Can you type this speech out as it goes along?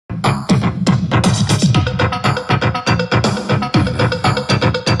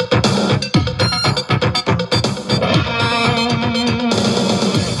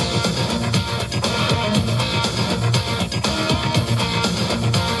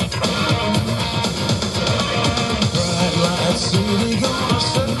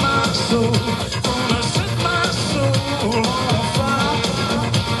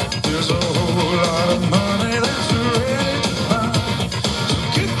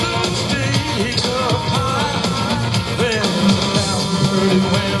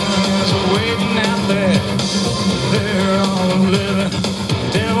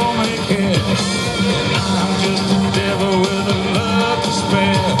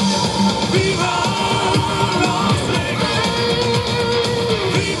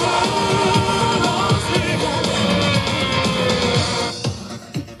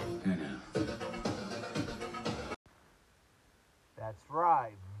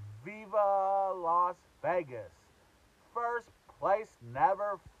Viva Las Vegas. First place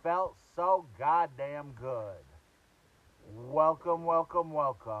never felt so goddamn good. Welcome, welcome,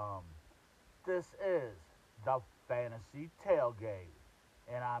 welcome. This is the Fantasy Tailgate,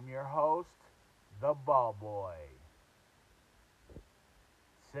 and I'm your host, the Ball Boy.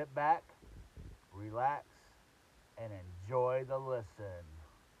 Sit back, relax, and enjoy the listen.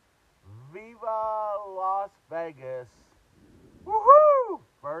 Viva Las Vegas. Woohoo!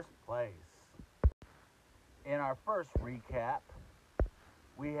 First place. In our first recap,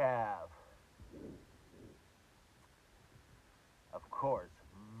 we have, of course,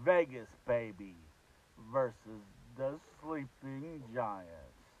 Vegas Baby versus the Sleeping Giants.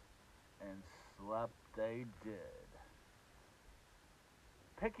 And slept they did.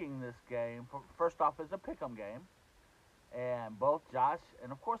 Picking this game, first off, is a pick'em game. And both Josh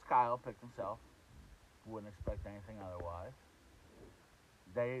and, of course, Kyle picked himself. Wouldn't expect anything otherwise.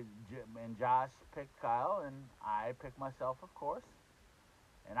 Josh picked Kyle, and I picked myself, of course.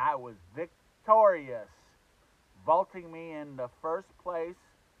 And I was victorious, vaulting me into first place,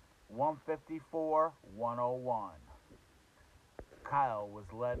 154-101. Kyle was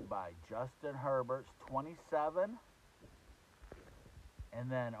led by Justin Herbert's 27,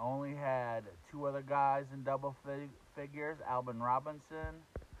 and then only had two other guys in double figures, Alvin Robinson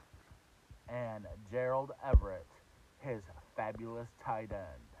and Gerald Everett, his fabulous tight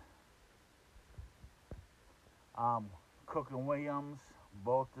end. Cook and Williams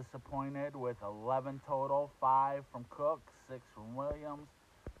both disappointed with 11 total, 5 from Cook, 6 from Williams.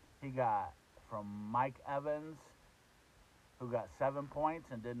 He got from Mike Evans, who got 7 points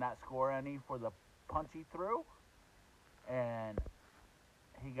and did not score any for the punch he threw. And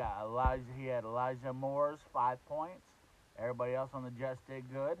he had Elijah Moore's 5 points. Everybody else on the Jets did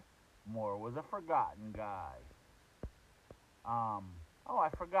good. Moore was a forgotten guy. I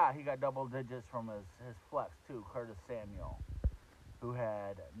forgot he got double digits from his flex too, Curtis Samuel, who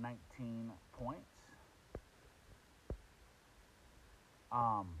had 19 points.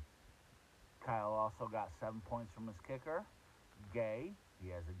 Kyle also got 7 points from his kicker, Gay. He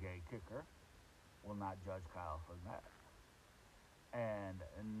has a gay kicker. Will not judge Kyle for that. And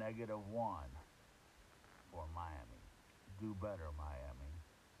a -1 for Miami. Do better, Miami.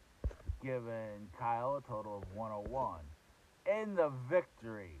 Giving Kyle a total of 101. In the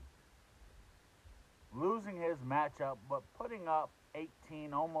victory, losing his matchup but putting up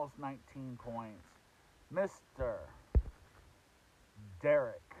 18, almost 19 points, Mr.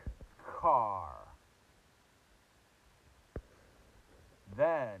 Derek Carr.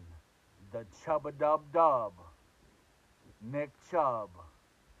 Then the Chubba-Dub-Dub, Nick Chubb,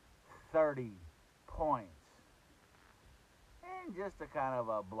 30 points. And just a kind of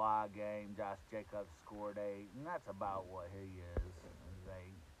a blah game. Josh Jacobs scored 8, and that's about what he is.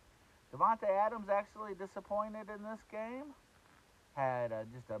 Devontae Adams actually disappointed in this game. Had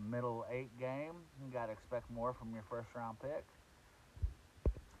just a middle 8 game. You got to expect more from your first round pick.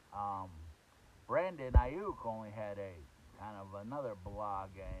 Brandon Ayuk only had 8. Kind of another blah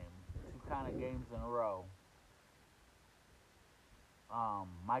game. 2 kind of games in a row.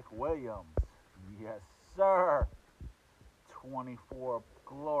 Mike Williams, yes sir, 24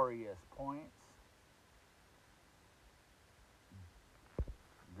 glorious points.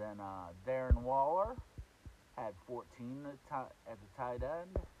 Then Darren Waller had 14 at the tight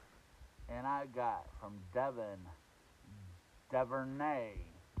end. And I got from Devernay,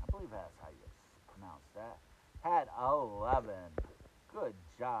 I believe that's how you pronounce that, had 11. Good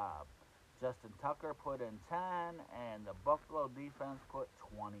job. Justin Tucker put in 10, and the Buffalo defense put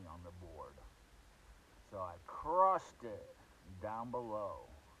 20 on the board. So I crushed it down below,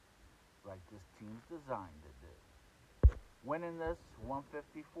 like this team's designed to do. Winning this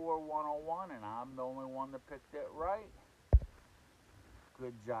 154-101, and I'm the only one that picked it right.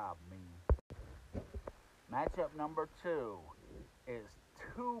 Good job, me. Matchup number 2 is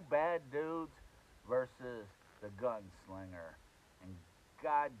Two Bad Dudes versus the Gunslinger. And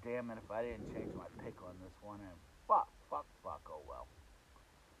god damn it if I didn't change my pick on this one. And fuck, oh well.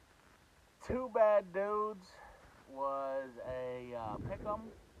 Two Bad Dudes was a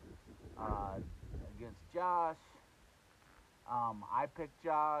pick'em against Josh. I picked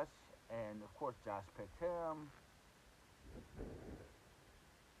Josh, and of course Josh picked him.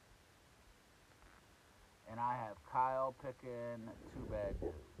 And I have Kyle picking Two Bad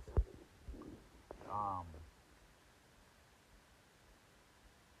Dudes.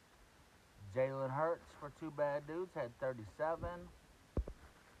 Jalen Hurts for Two Bad Dudes had 37.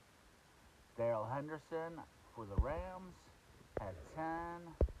 Darrell Henderson for the Rams had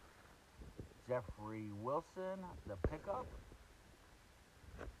 10. Jeffrey Wilson, the pickup,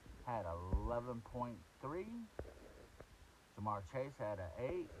 had 11.3. Jamar Chase had an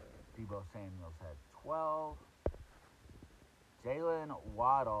 8. Deebo Samuels had 12. Jalen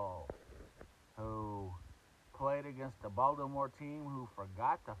Waddle, who played against the Baltimore team who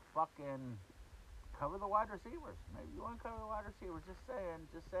forgot to fucking cover the wide receivers. Maybe you want to cover the wide receivers. Just saying,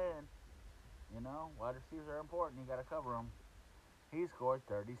 just saying. You know, wide receivers are important. You got to cover them. He scored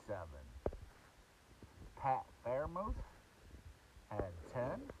 37. Pat Fairmouth had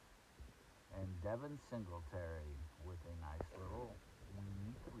 10. And Devin Singletary with a nice little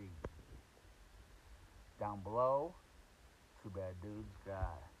weenie 3. Down below, Two Bad Dudes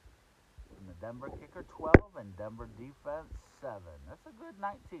got from the Denver kicker 12 and Denver defense 7. That's a good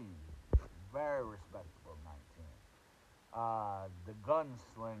 19. Very respectable 19. The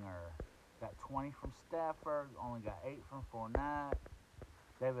Gunslinger got 20 from Stafford, only got 8 from Fournette.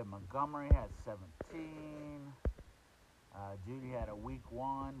 David Montgomery had 17. Judy had a weak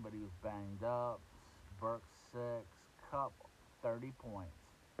 1, but he was banged up. Burke 6. Cup 30 points.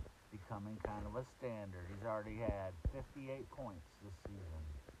 Becoming kind of a standard. He's already had 58 points this season.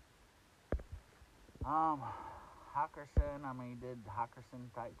 Hockerson, he did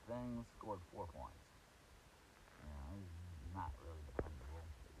Hockerson type things, scored 4 points. He's not really dependable.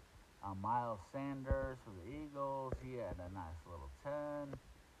 Miles Sanders for the Eagles, he had a nice little 10.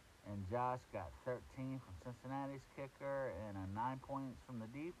 And Josh got 13 from Cincinnati's kicker and 9 points from the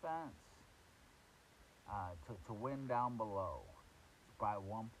defense to win down below by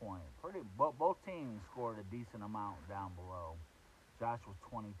 1 point. Both teams scored a decent amount down below. Josh was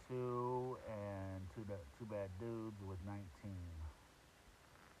 22 and Two Bad Dudes with 19.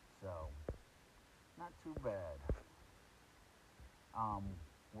 So, not too bad.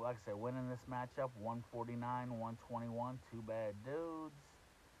 Like I said, winning this matchup, 149-121, Two Bad Dudes.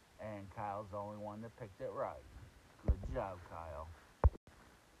 And Kyle's the only one that picked it right. Good job, Kyle.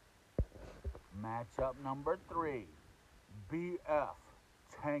 Matchup number 3. BF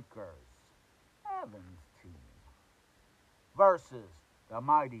Tankers Evans team versus the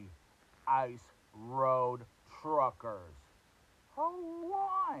mighty Ice Road Truckers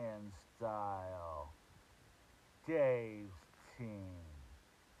Hawaiian style Dave's team.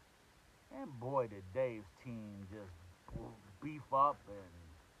 And boy, did Dave's team just beef up and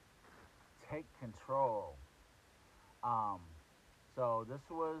take control. So this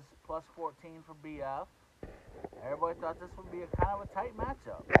was plus 14 for BF. Everybody thought this would be a kind of a tight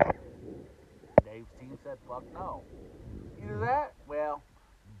matchup. Dave's team said, fuck no. Either that, well,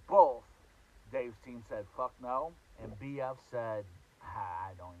 both Dave's team said, fuck no, and BF said,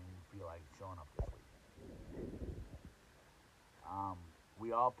 I don't even feel like showing up this week.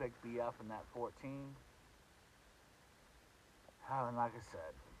 We all picked BF in that 14. And like I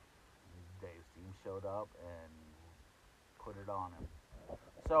said, Dave's team showed up and put it on him.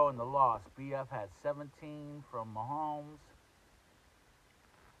 So in the loss, BF had 17 from Mahomes.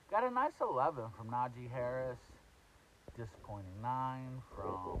 Got a nice 11 from Najee Harris. Disappointing 9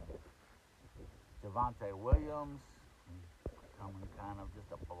 from Javonte Williams. Becoming kind of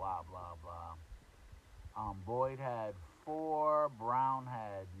just a blah, blah, blah. Boyd had 4. Brown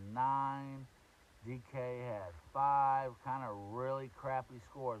had 9. DK had 5. Kind of really crappy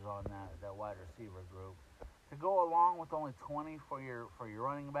scores on that wide receiver group. To go along with only 20 for your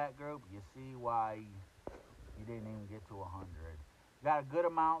running back group, you see why you didn't even get to 100. Got a good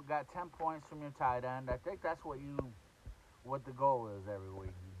amount, got 10 points from your tight end. I think that's what the goal is every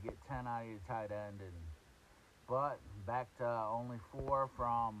week. You get 10 out of your tight end, but back to only 4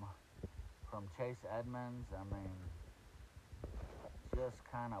 from Chase Edmonds. Just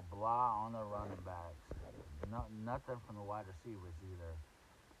kind of blah on the running backs. Nothing from the wide receivers either.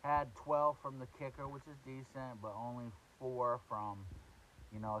 Had 12 from the kicker, which is decent, but only 4 from,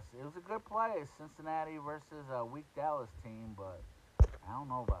 it was a good play. Cincinnati versus a weak Dallas team, but I don't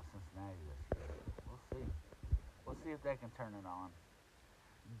know about Cincinnati this year. We'll see. We'll see if they can turn it on.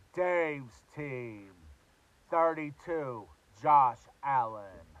 Dave's team, 32, Josh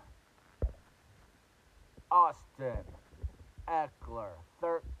Allen. Austin Eckler,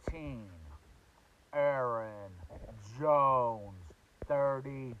 13, Aaron Jones,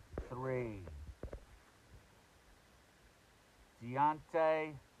 33.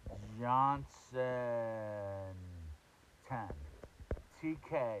 Deontay Johnson, 10.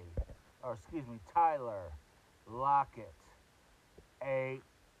 Tyler Lockett,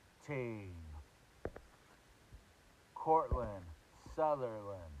 18. Cortland Sutton,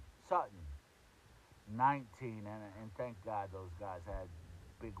 19. And thank God those guys had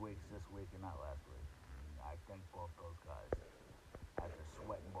big weeks this week and not last week. I thank both those guys after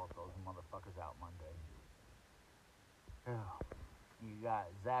sweating both those motherfuckers out Monday. You got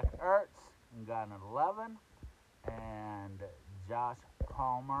Zach Ertz got an 11, and Josh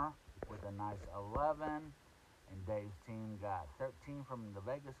Palmer with a nice 11. And Dave's team got 13 from the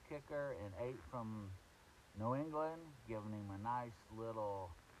Vegas kicker and 8 from New England, giving him a nice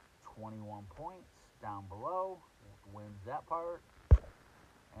little 21 points down below. Wins that part.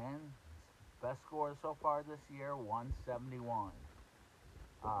 And best score so far this year, 171.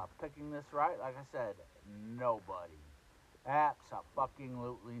 Picking this right, like I said, nobody.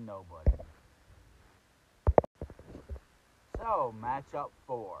 Abso-fucking-lutely nobody. So, matchup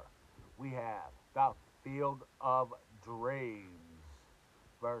 4. We have the Field of Dreams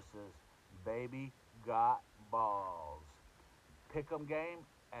versus Baby Got Balls. Pick'em game,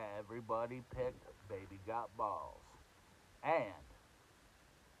 everybody picked Baby Got Balls. And,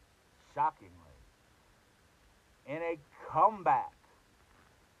 shockingly, in a comeback,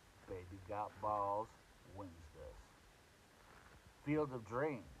 Baby Got Balls wins this. Field of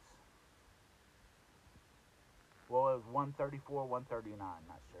Dreams. Well, it was 134, 139.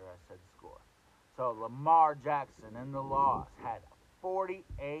 Not sure I said the score. So Lamar Jackson in the loss had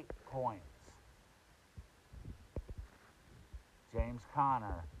 48 points. James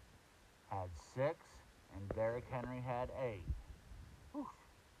Conner had 6, and Derrick Henry had 8. Whew,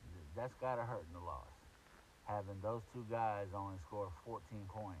 that's got to hurt in the loss. Having those two guys only score 14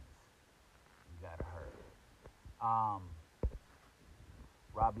 points, you got to hurt.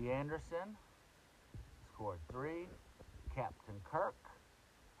 Robbie Anderson scored 3. Captain Kirk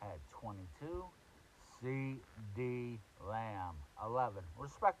had 22. C.D. Lamb, 11.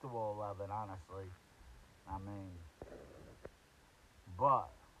 Respectable 11, honestly. I mean, but,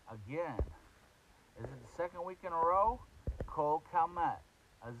 again, is it the second week in a row? Cole Kmet,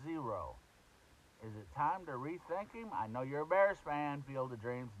 a 0. Is it time to rethink him? I know you're a Bears fan, Field of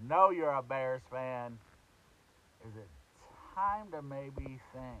Dreams. Know you're a Bears fan. Is it time to maybe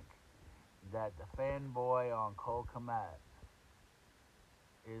think that the fanboy on Cole Kmet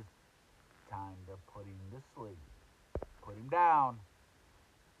is time to put him to sleep? Put him down.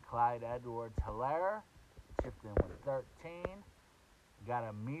 Clyde Edwards-Helaire chipped in with 13. Got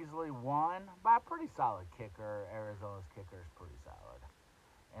a measly 1 by a pretty solid kicker. Arizona's kicker is pretty solid.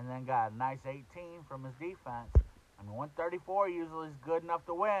 And then got a nice 18 from his defense. I mean, 134 usually is good enough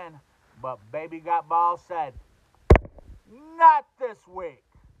to win, but Baby Got Balls said, not this week.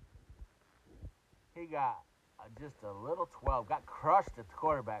 He got just a little 12. Got crushed at the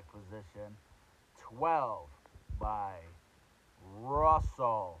quarterback position. 12 by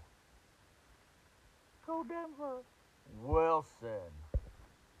Russell. Go Denver. Wilson.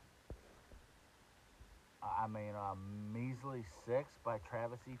 I mean, a measly 6 by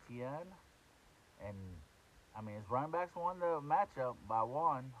Travis Etienne. And, I mean, his running backs won the matchup by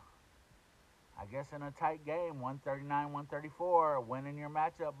 1. I guess in a tight game, 139-134, winning your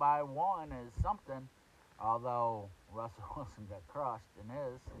matchup by 1 is something. Although Russell Wilson got crushed in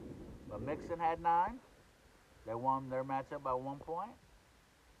his. But Mixon had 9. They won their matchup by 1 point.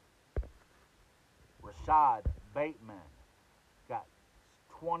 Rashad Bateman got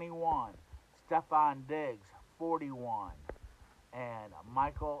 21. Stephon Diggs, 41. And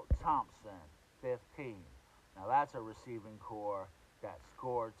Michael Thompson, 15. Now that's a receiving core that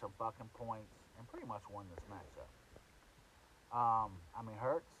scored some fucking points and pretty much won this matchup.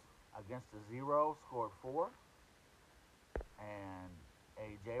 Hurts against a 0 scored 4. And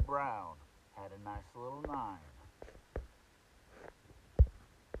A.J. Brown had a nice little 9.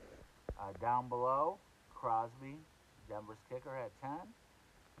 Down below, Crosby, Denver's kicker, had 10.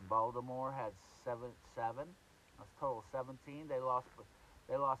 Baltimore had 7. That's total 17. They lost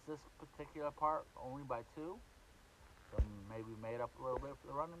this particular part only by 2. So maybe made up a little bit for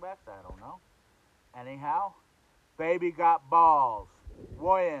the running backs. I don't know. Anyhow, Baby Got Balls.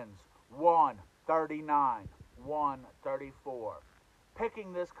 Wins 139, 134.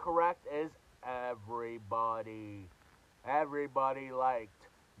 Picking this correct is everybody. Everybody liked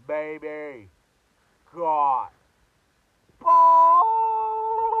Baby Got Balls.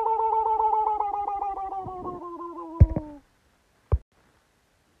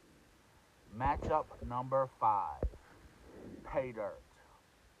 Matchup number 5. Pay Dirt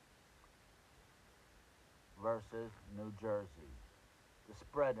versus New Jersey. The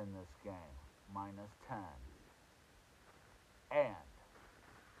spread in this game, -10. And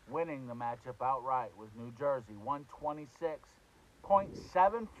winning the matchup outright was New Jersey,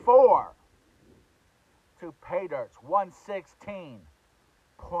 126.74 to Pay Dirt's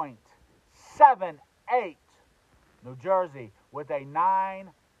 116.78. New Jersey with a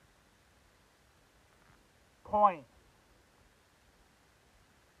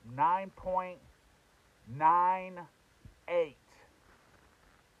 9.98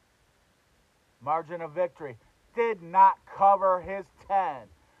 Margin of victory. Did not cover his 10.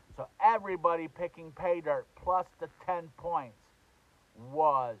 So everybody picking pay dirt plus the 10 points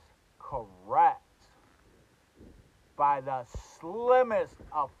was correct by the slimmest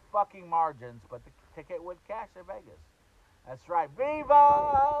of fucking margins, but the ticket would cash at Vegas. That's right. Viva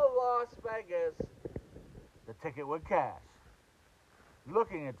Las Vegas. The ticket would cash.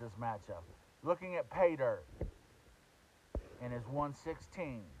 Looking at this matchup, looking at pay dirt in his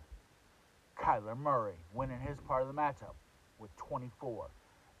 116, Kyler Murray winning his part of the matchup with 24.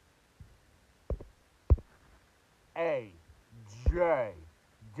 A.J.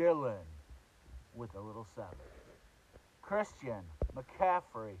 Dillon with a little 7. Christian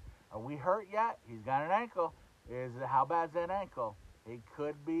McCaffrey. Are we hurt yet? He's got an ankle. How bad's that ankle? He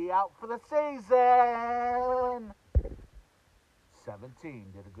could be out for the season.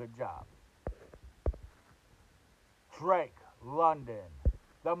 17 did a good job. Drake London,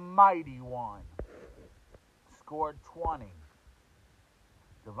 the mighty one, scored 20.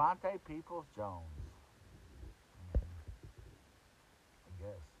 Devontae Peoples-Jones, I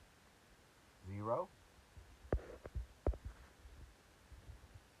guess, 0.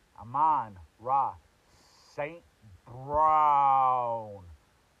 Amon-Ra St. Brown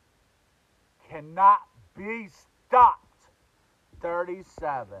cannot be stopped.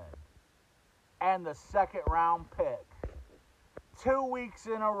 37. And the second round pick. 2 weeks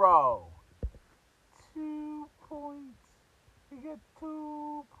in a row. 2 points. He got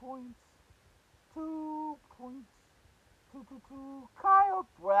 2 points. 2 points. 2. Kyle.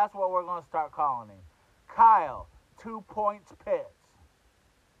 Well, that's what we're going to start calling him. Kyle, 2 points Pitts.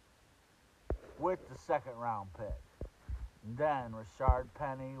 With the second round pick. And then Rashard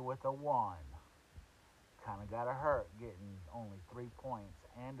Penny with a 1. Kind of got hurt getting only 3 points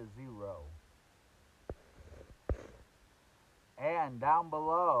and a 0. And down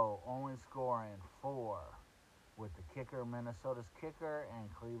below, only scoring 4 with the kicker, Minnesota's kicker,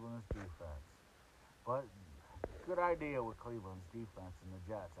 and Cleveland's defense. But good idea with Cleveland's defense and the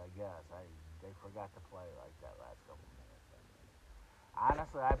Jets, I guess. They forgot to play like that last couple minutes.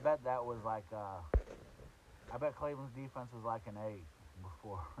 Honestly, I bet that was like I bet Cleveland's defense was like an 8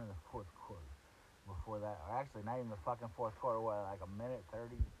 before the fourth quarter. Before that, or actually not even the fucking fourth quarter, like a minute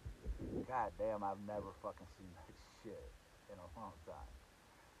 30? God damn, I've never fucking seen that shit in a long time.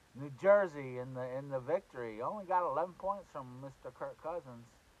 New Jersey in the victory only got 11 points from Mr. Kirk Cousins.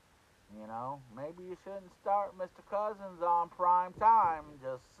 You know, maybe you shouldn't start Mr. Cousins on prime time.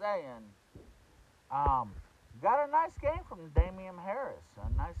 Just saying. Got a nice game from Damian Harris. A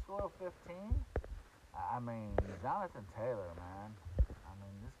nice little 15. I mean, Jonathan Taylor, man. I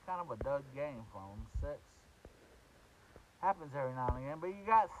mean, this is kind of a dud game for him. 6. Happens every now and again. But you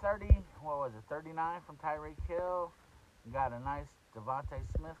got 39 from Tyreek Hill. You got a nice Devontae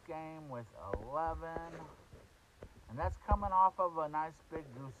Smith game with 11. And that's coming off of a nice big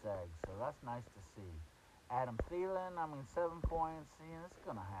goose egg. So that's nice to see. Adam Thielen, 7 points. It's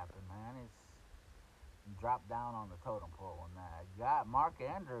going to happen, man. It's dropped down on the totem pole on that. Got Mark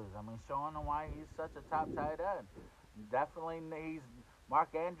Andrews. Showing why he's such a top tight end.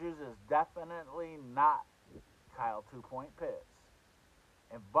 Mark Andrews is definitely not Kyle 2-point Pitts.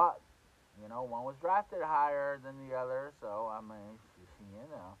 But, one was drafted higher than the other, so,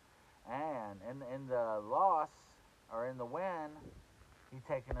 And in the loss, or in the win, he's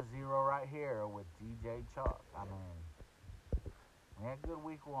taking a 0 right here with DJ Chark. We had a good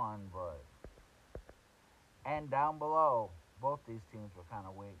week 1, but... And down below, both these teams were kind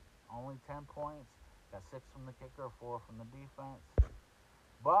of weak. Only 10 points. Got 6 from the kicker, 4 from the defense.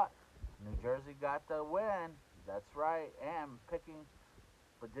 But New Jersey got the win. That's right. And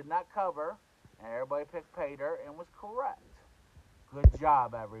but did not cover. And everybody picked pay dirt and was correct. Good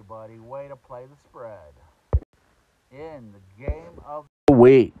job, everybody. Way to play the spread. In the game of the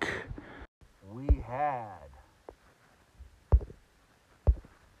week, we had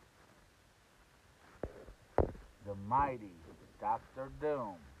the mighty Dr.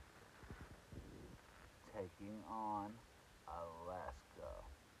 Doom taking on Alaska.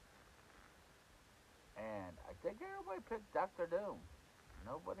 And I think everybody picked Dr. Doom.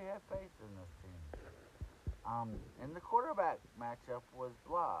 Nobody had faith in this team. And the quarterback matchup was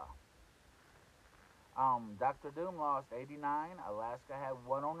blah. Dr. Doom lost 89. Alaska had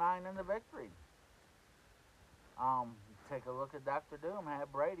 109 in the victory. Take a look at Dr. Doom.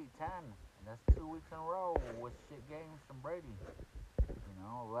 Had Brady 10. And that's 2 weeks in a row with shit games from Brady.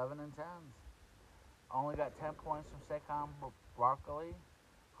 11 and 10s. Only got 10 points from Saquon Barkley.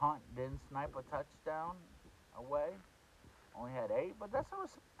 Hunt didn't snipe a touchdown away. Only had 8, but that's a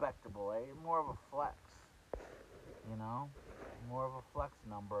respectable 8. More of a flex. more of a flex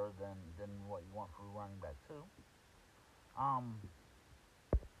number than what you want for running back too. Um,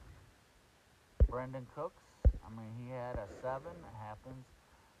 Brandon Cooks, I mean, he had a 7. It happens.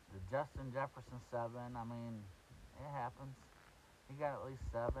 The Justin Jefferson 7, I mean, it happens. He got at least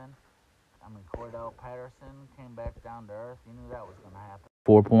 7. I mean, Cordell Patterson came back down to earth. You knew that was going to happen.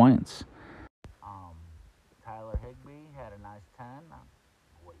 4 points. Um, Tyler Higbee had a nice 10.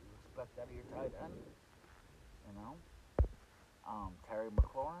 What you expect out of your tight end, you know. Terry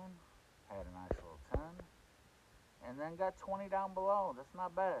McLaurin had a nice little 10. And then got 20 down below. That's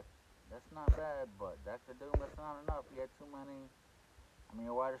not bad. That's not bad, but Dr. Doom, that's not enough. You had too many. I mean,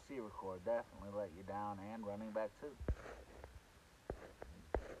 your wide receiver core definitely let you down, and running back too.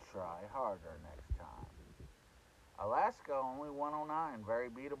 Try harder next time. Alaska only 109, very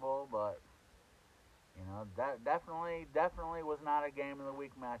beatable, but you know that definitely was not a game of the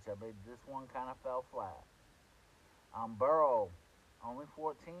week matchup. This one kind of fell flat. Burrow only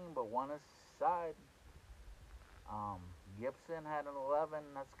 14, but won his side. Gibson had an 11.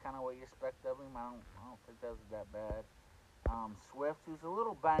 That's kind of what you expect of him. I don't think that was that bad. Swift, who's a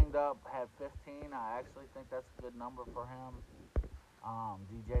little banged up, had 15. I actually think that's a good number for him.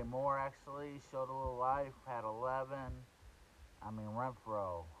 DJ Moore actually showed a little life, had 11. I mean,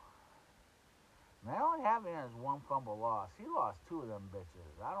 Renfro. They only have him as 1 fumble loss. He lost 2 of them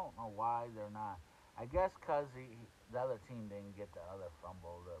bitches. I don't know why they're not. I guess because the other team didn't get the other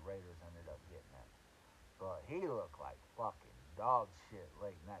fumble. The Raiders ended up getting it. But he looked like fucking dog shit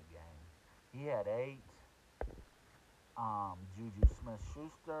late in that game. He had 8. Juju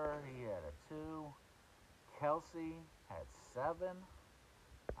Smith-Schuster, he had a 2. Kelsey had 7.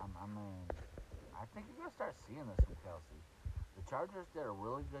 I mean, I think you're going to start seeing this from Kelsey. The Chargers did a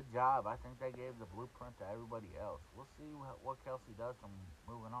really good job. I think they gave the blueprint to everybody else. We'll see what Kelsey does from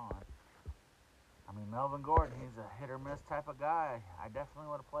moving on. I mean, Melvin Gordon, he's a hit-or-miss type of guy. I definitely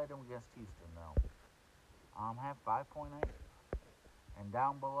would have played him against Houston, though. Had 5.8. And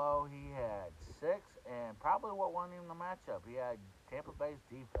down below, he had 6. And probably what won him the matchup, he had Tampa Bay's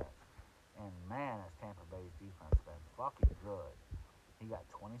defense. And, man, has Tampa Bay's defense been fucking good. He got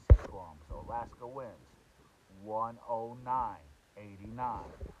 26 for him, so Alaska wins 109-89.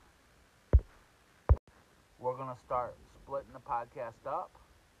 We're going to start splitting the podcast up.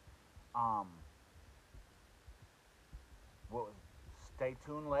 Stay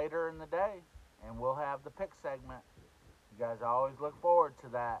tuned later in the day, and we'll have the pick segment. You guys always look forward to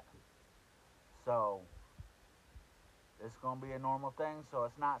that. So, it's going to be a normal thing, so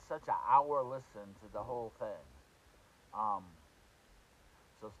it's not such an hour listen to the whole thing.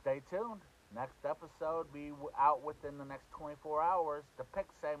 So stay tuned. Next episode be out within the next 24 hours. The pick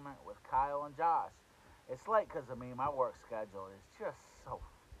segment with Kyle and Josh. It's late because of me. My work schedule is just so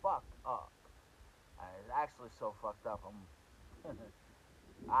fucked up. It's actually so fucked up.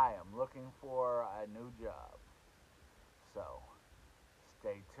 I am looking for a new job. So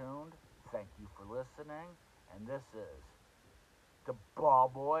stay tuned. Thank you for listening. And this is the Ball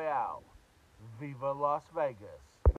Boy out. Viva Las Vegas.